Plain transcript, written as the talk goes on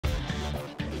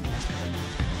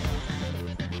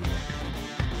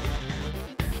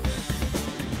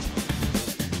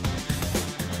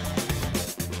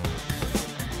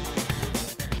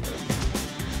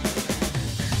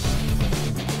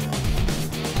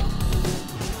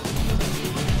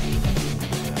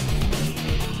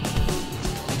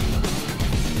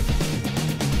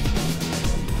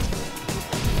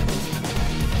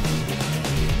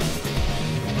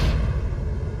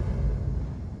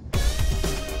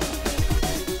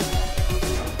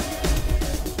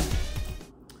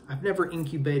I've never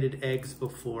incubated eggs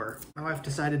before. My wife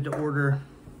decided to order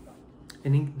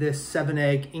this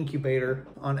 7-egg incubator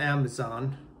on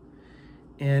Amazon.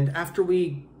 And after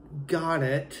we got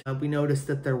it, we noticed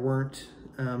that there weren't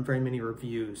very many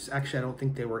reviews. Actually, I don't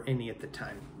think there were any at the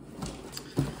time.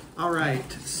 All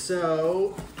right,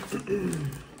 so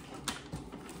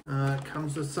it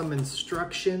comes with some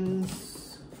instructions.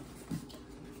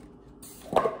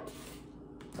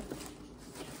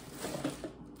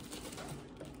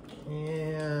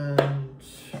 And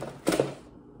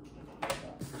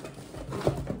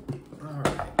all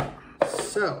right,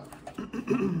 so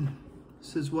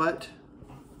this is what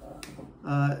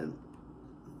it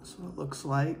looks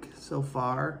like so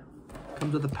far.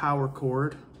 Comes with a power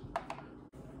cord.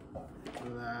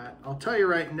 That I'll tell you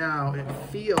right now, it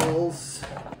feels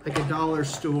like a dollar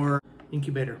store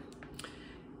incubator.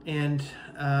 And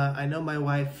I know my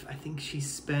wife, I think she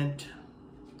spent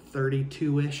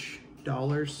 $32-ish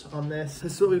on this.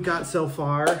 This is what we've got so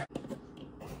far. It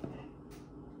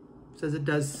says it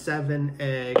does 7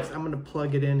 eggs. I'm gonna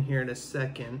plug it in here in a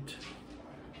second.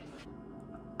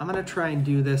 I'm gonna try and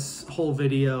do this whole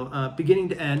video beginning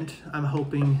to end. I'm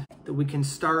hoping that we can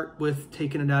start with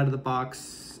taking it out of the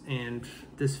box, and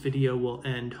this video will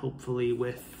end hopefully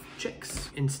with chicks.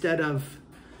 Instead of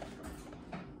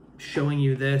showing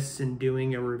you this and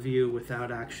doing a review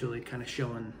without actually kind of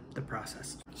showing the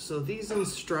process. So these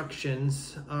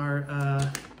instructions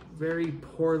are very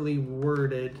poorly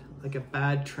worded, like a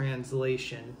bad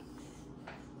translation.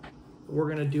 We're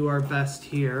gonna do our best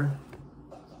here.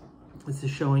 This is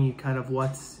showing you kind of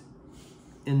what's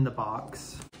in the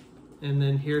box. And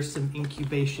then here's some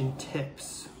incubation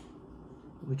tips,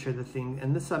 which are the things,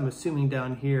 and this I'm assuming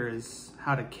down here is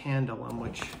how to candle them,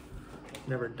 which I've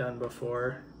never done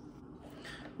before.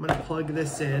 I'm gonna plug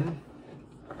this in,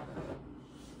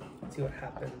 see what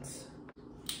happens.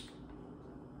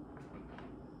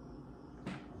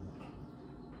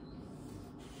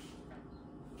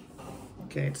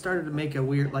 Okay, it started to make a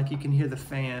weird, like you can hear the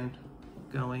fan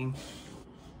going.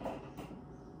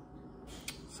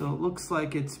 So it looks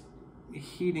like it's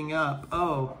heating up.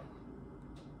 Oh,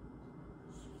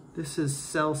 this is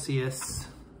Celsius,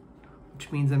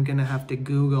 which means I'm gonna have to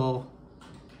Google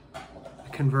a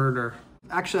converter.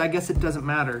 Actually, I guess it doesn't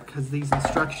matter because these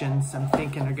instructions, I'm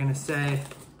thinking, are gonna say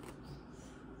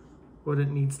what it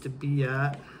needs to be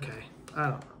at. Okay, I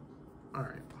don't know. All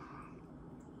right.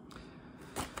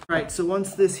 All right, so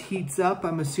once this heats up,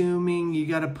 I'm assuming you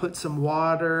gotta put some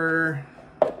water.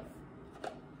 You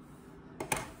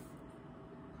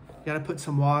gotta put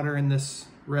some water in this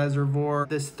reservoir.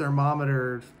 This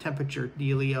thermometer temperature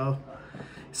dealio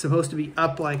is supposed to be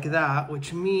up like that,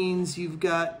 which means you've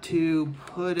got to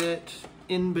put it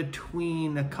in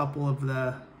between a couple of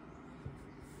the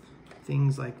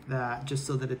things like that, just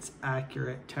so that it's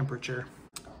accurate temperature.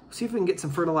 See if we can get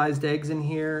some fertilized eggs in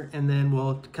here, and then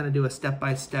we'll kind of do a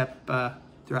step-by-step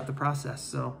throughout the process.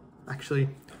 So actually,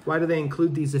 why do they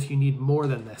include these if you need more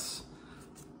than this?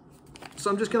 So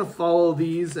I'm just gonna follow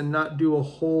these and not do a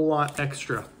whole lot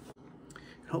extra.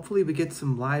 Hopefully we get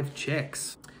some live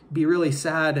chicks. It'd be really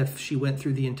sad if she went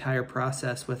through the entire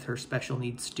process with her special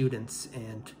needs students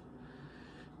and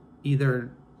either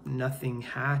nothing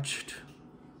hatched,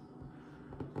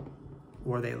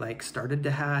 or they like started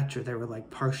to hatch, or they were like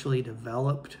partially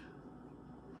developed.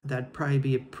 That'd probably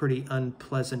be a pretty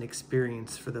unpleasant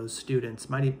experience for those students.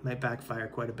 Might backfire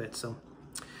quite a bit. So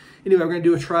anyway, we're gonna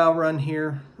do a trial run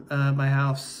here at my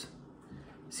house,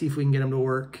 see if we can get them to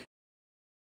work.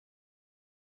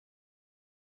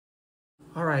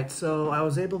 All right, so I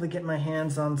was able to get my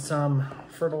hands on some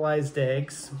fertilized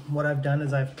eggs. What I've done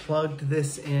is I've plugged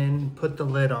this in, put the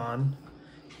lid on,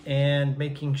 and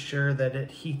making sure that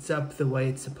it heats up the way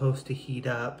it's supposed to heat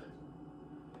up.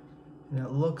 And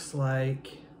it looks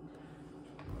like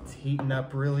it's heating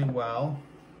up really well.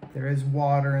 There is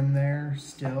water in there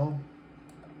still.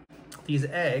 These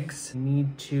eggs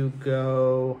need to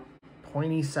go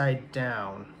pointy side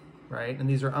down, right? And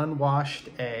these are unwashed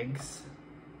eggs.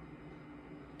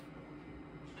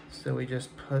 So we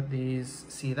just put these,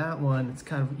 see that one, it's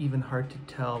kind of even hard to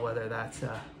tell whether that's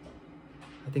a,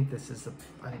 I think that's the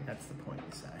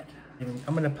pointy side.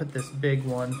 I'm gonna put this big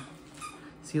one.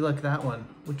 See, look, that one.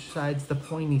 Which side's the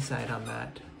pointy side on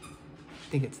that? I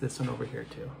think it's this one over here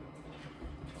too.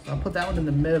 So I'll put that one in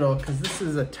the middle because this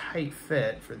is a tight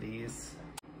fit for these.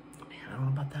 Man, I don't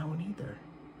know about that one either.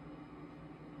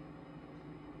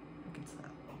 I think it's that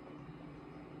one.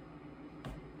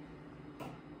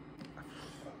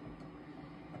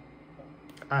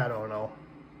 I don't know.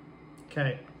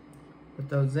 Okay, put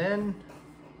those in.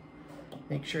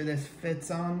 Make sure this fits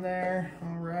on there,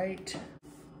 all right.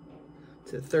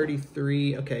 It's at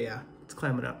 33. Okay, yeah, it's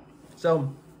climbing up.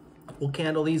 So we'll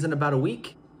candle these in about a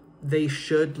week. They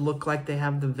should look like they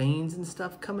have the veins and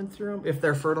stuff coming through them if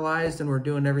they're fertilized and we're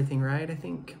doing everything right, I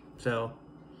think. So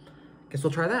guess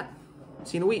we'll try that.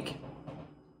 See you in a week.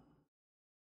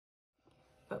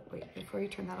 But wait, before you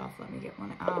turn that off, let me get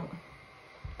one out.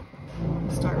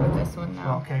 Start with this one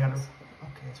now. Oh, okay, I gotta.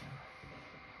 Okay, that's fine.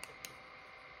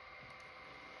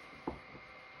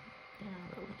 Yeah,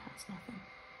 that one has nothing.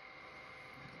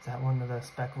 Is that one of the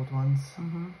speckled ones?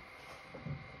 Mm-hmm.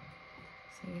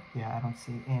 See? Yeah, I don't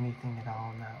see anything at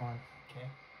all in that one. Okay.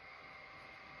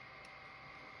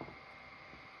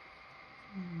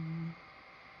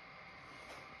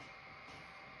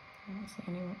 I don't see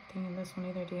anything in this one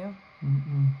either, do you?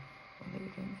 Mm-mm. What are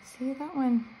you doing? See that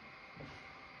one?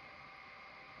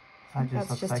 That just That's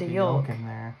looks just like a a yolk. yolk in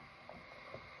there.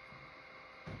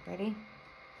 Ready?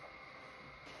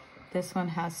 This one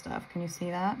has stuff. Can you see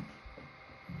that?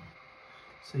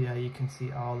 So yeah, you can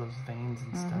see all those veins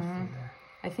and stuff through there.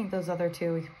 I think those other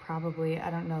two we could probably,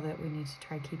 I don't know that we need to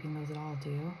try keeping those at all,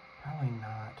 do you? Probably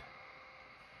not.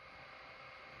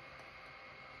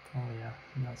 Oh yeah,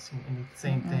 I'm not seeing any,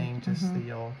 same thing, just the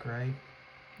yolk, right?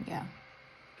 Yeah.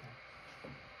 Okay.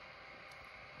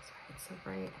 Sorry, it's so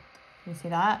bright. Can you see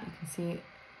that? You can see it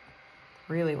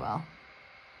really well.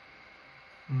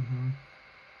 Mm-hmm.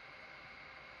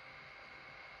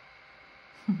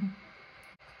 Okay,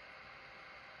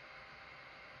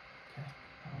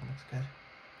 that one looks good.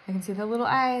 I can see the little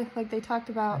eye like they talked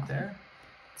about. Right there?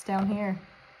 It's down here.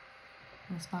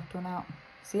 I just knocked one out.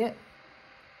 See it?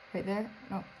 Right there?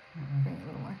 No. Bring it a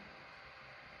little more.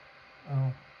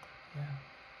 Oh, yeah.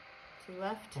 To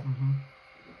left. Mm-hmm.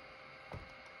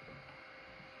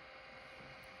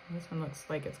 This one looks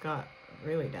like it's got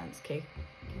really dense cake.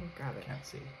 Can you grab it? Can't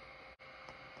see.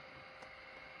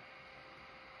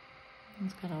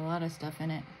 It's got a lot of stuff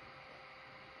in it.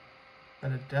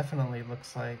 But it definitely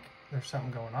looks like there's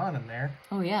something going on in there.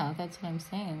 Oh yeah, that's what I'm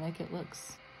saying. Like it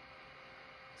looks.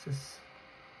 It's just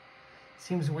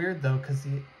seems weird though, because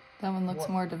that one looks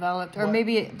more developed, or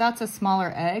maybe that's a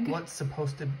smaller egg. What's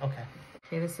supposed to? Okay.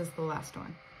 Okay, this is the last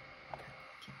one. Okay.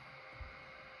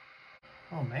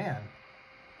 Oh man,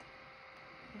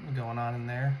 what's going on in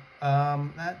there?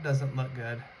 That doesn't look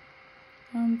good.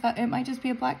 It might just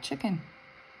be a black chicken.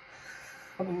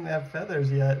 I don't have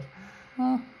feathers yet.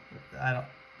 Well, I don't.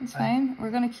 it's fine.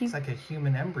 We're gonna keep. It's like a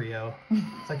human embryo.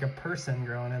 It's like a person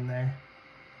growing in there.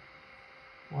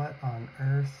 What on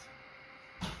earth?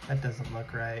 That doesn't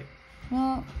look right.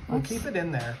 Well, we'll keep it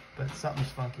in there, but something's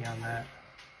funky on that.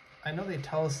 I know they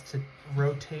tell us to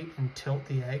rotate and tilt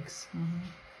the eggs.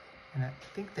 And I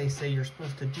think they say you're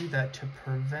supposed to do that to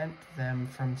prevent them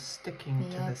from sticking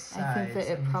to the sides. I think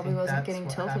that it probably wasn't getting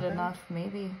tilted enough,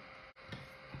 maybe.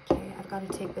 Okay, I've got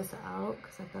to take this out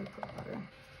because I've got to put butter in.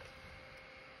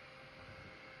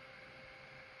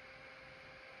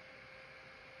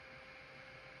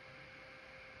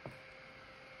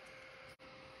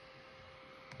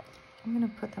 I'm going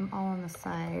to put them all on the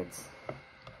sides.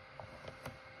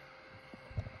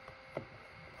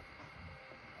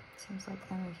 Seems like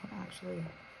then we can actually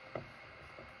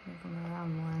move them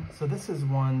around more. So this is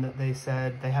one that they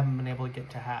said they haven't been able to get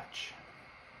to hatch.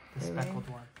 The speckled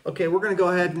one. Okay, we're going to go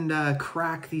ahead and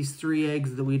crack these 3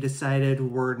 eggs that we decided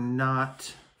were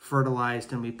not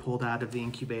fertilized and we pulled out of the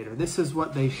incubator. This is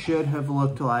what they should have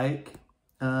looked like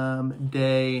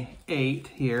day 8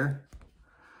 here.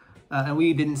 And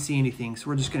we didn't see anything, so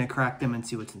we're just going to crack them and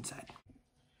see what's inside.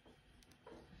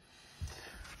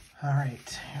 All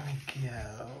right, here we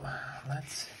go.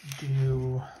 Let's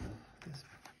do this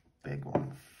big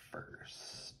one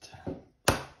first.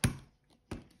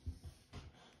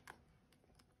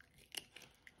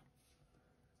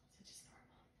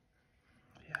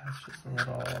 Yeah, it's just a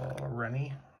little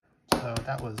runny. So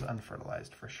that was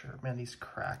unfertilized for sure. Man, these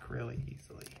crack really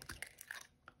easily.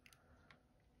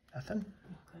 Nothing?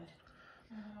 Good.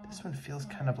 This one feels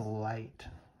kind of light.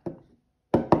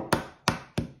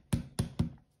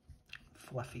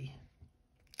 Fluffy.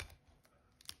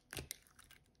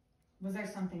 Was there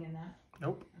something in that?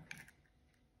 Nope.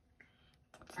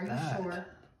 Okay. Are you sure?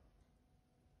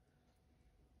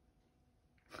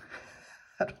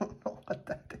 I don't know what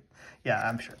that is. Yeah,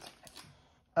 I'm sure it's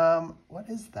what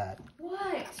is that?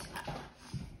 What?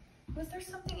 Was there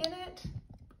something in it?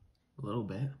 A little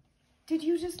bit. Did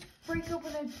you just break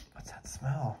open a... What's that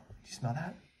smell? Do you smell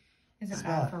that? Is it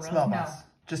smell bad it. for real? Smell No. Bess.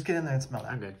 Just get in there and smell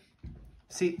that. I'm good.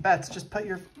 See, Bets, just put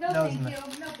your nose in there. No,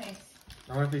 thank you. No, thanks.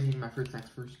 I want to finish eating my fruit snacks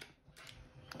first.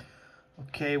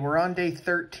 Okay, we're on day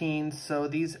 13, so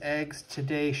these eggs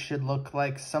today should look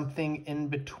like something in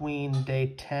between day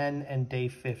 10 and day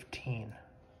 15.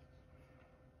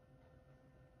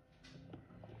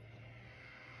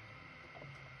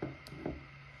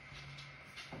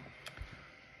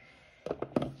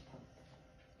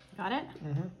 Got it?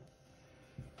 Mm-hmm.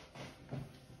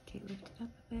 Okay, lift it up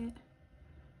a bit.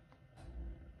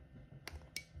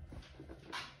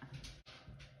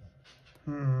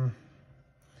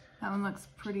 That one looks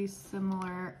pretty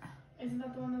similar. Isn't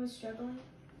that the one that was struggling?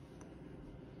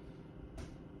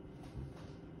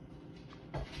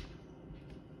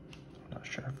 Not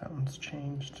sure if that one's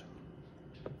changed.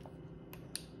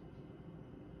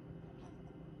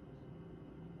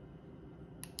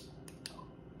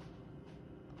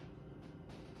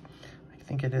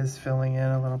 I think it is filling in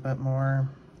a little bit more.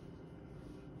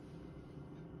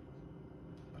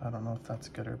 But I don't know if that's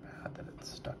good or bad that it's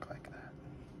stuck like that.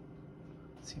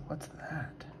 Let's see, what's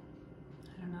that?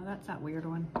 I don't know, that's that weird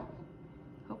one.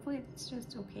 Hopefully it's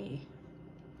just okay.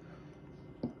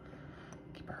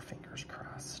 Keep our fingers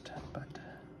crossed, but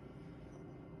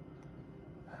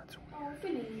that's weird. Oh, if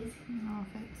it is. I don't know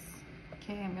if it's...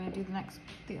 Okay, I'm gonna do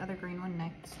the other green one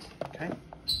next. Okay.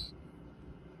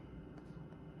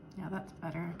 Yeah, that's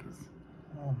better, because...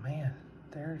 Oh man,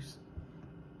 there's...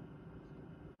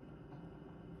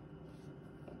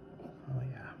 Oh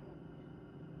yeah.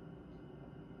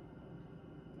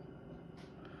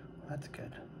 That's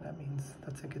good. That means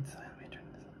that's a good sign. Let me turn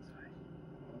this way.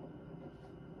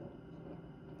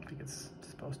 I think it's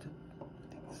supposed to... I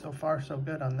think so far so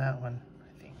good on that one,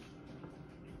 I think.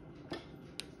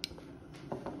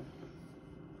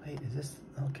 Wait, is this...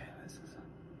 Okay, this is...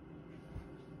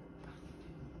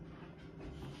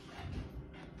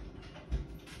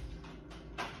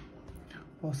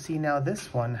 Well, see, now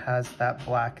this one has that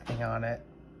black thing on it.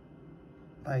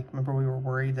 Like, remember we were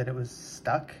worried that it was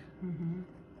stuck? Mm-hmm.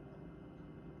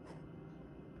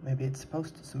 Maybe it's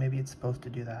supposed to, so maybe it's supposed to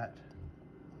do that.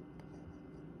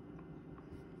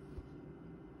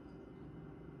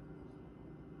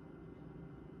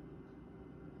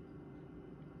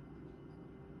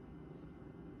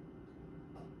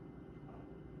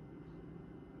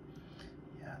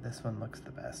 Yeah, this one looks the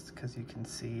best because you can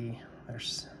see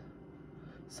there's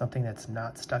something that's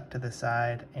not stuck to the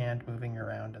side and moving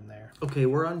around in there. Okay,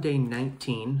 we're on day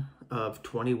 19 of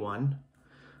 21.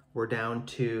 We're down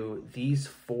to these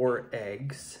 4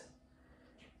 eggs.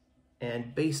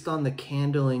 And based on the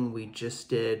candling we just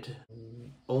did,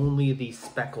 only the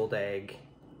speckled egg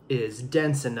is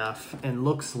dense enough and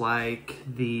looks like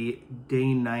the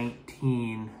day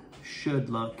 19 should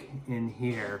look in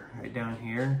here, right down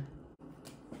here.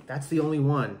 That's the only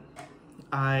one.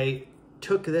 I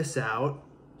took this out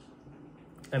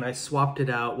and I swapped it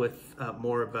out with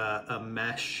more of a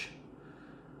mesh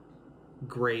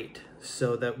grate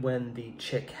so that when the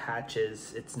chick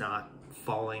hatches, it's not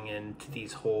falling into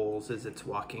these holes as it's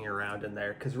walking around in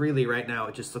there. Because really right now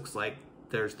it just looks like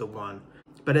there's the one.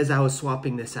 But as I was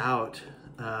swapping this out,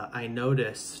 I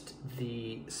noticed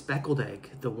the speckled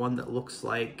egg, the one that looks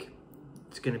like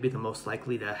it's going to be the most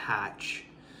likely to hatch,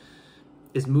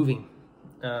 is moving.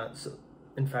 So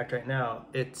in fact, right now,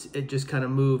 it just kind of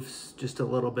moves just a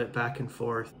little bit back and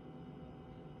forth.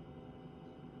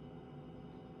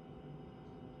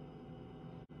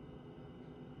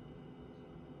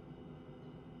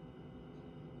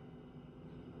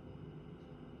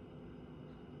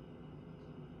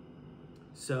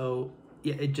 So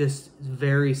yeah, it just is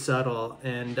very subtle,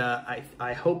 and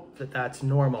I hope that that's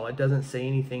normal. It doesn't say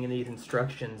anything in these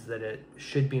instructions that it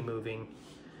should be moving,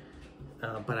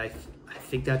 but I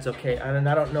think that's okay. And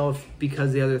I don't know if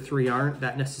because the other 3 aren't,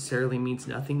 that necessarily means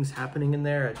nothing's happening in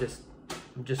there.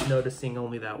 I'm just noticing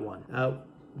only that one.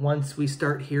 Once we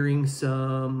start hearing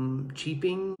some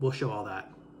cheeping, we'll show all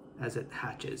that as it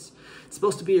hatches. It's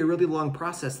supposed to be a really long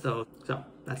process though, so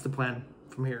that's the plan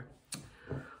from here.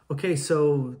 Okay,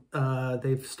 so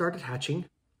they've started hatching.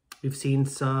 We've seen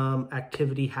some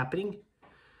activity happening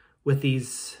with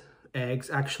these eggs.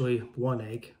 Actually, 1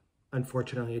 egg.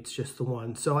 Unfortunately, it's just the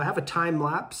one. So I have a time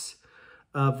lapse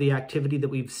of the activity that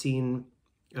we've seen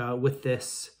with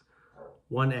this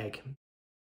 1 egg.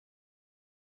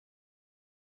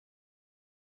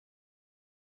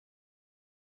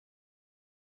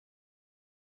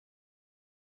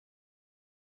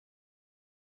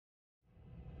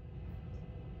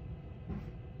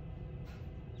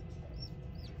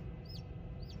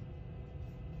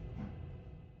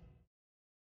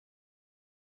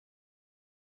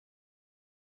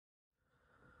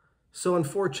 So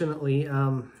unfortunately,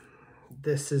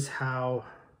 this is how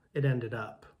it ended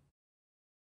up.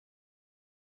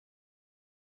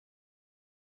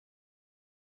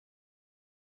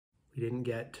 We didn't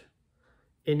get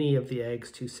any of the eggs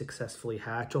to successfully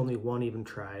hatch. Only 1 even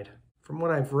tried. From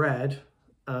what I've read,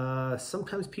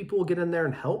 sometimes people will get in there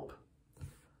and help.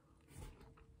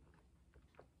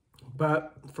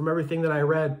 But from everything that I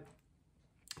read,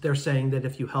 they're saying that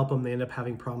if you help them, they end up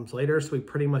having problems later. So we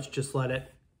pretty much just let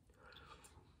it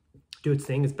do its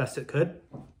thing as best it could.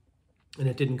 And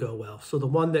it didn't go well. So the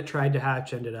one that tried to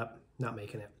hatch ended up not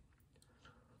making it.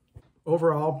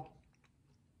 Overall,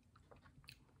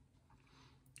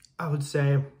 I would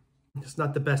say it's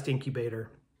not the best incubator.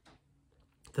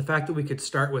 The fact that we could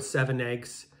start with 7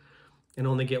 eggs and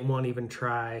only get 1 even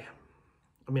try.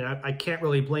 I mean, I can't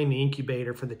really blame the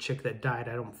incubator for the chick that died,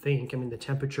 I don't think. I mean, the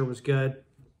temperature was good.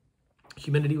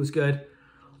 Humidity was good.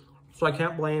 So I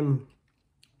can't blame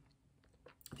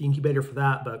the incubator for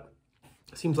that, but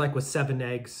it seems like with 7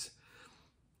 eggs,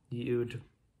 you'd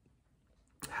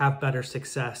have better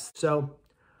success. So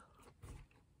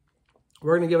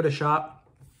we're going to give it a shot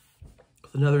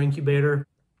with another incubator.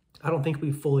 I don't think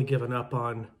we've fully given up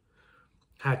on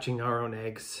hatching our own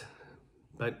eggs,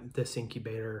 but this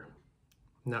incubator,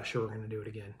 I'm not sure we're going to do it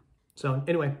again. So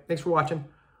anyway, thanks for watching.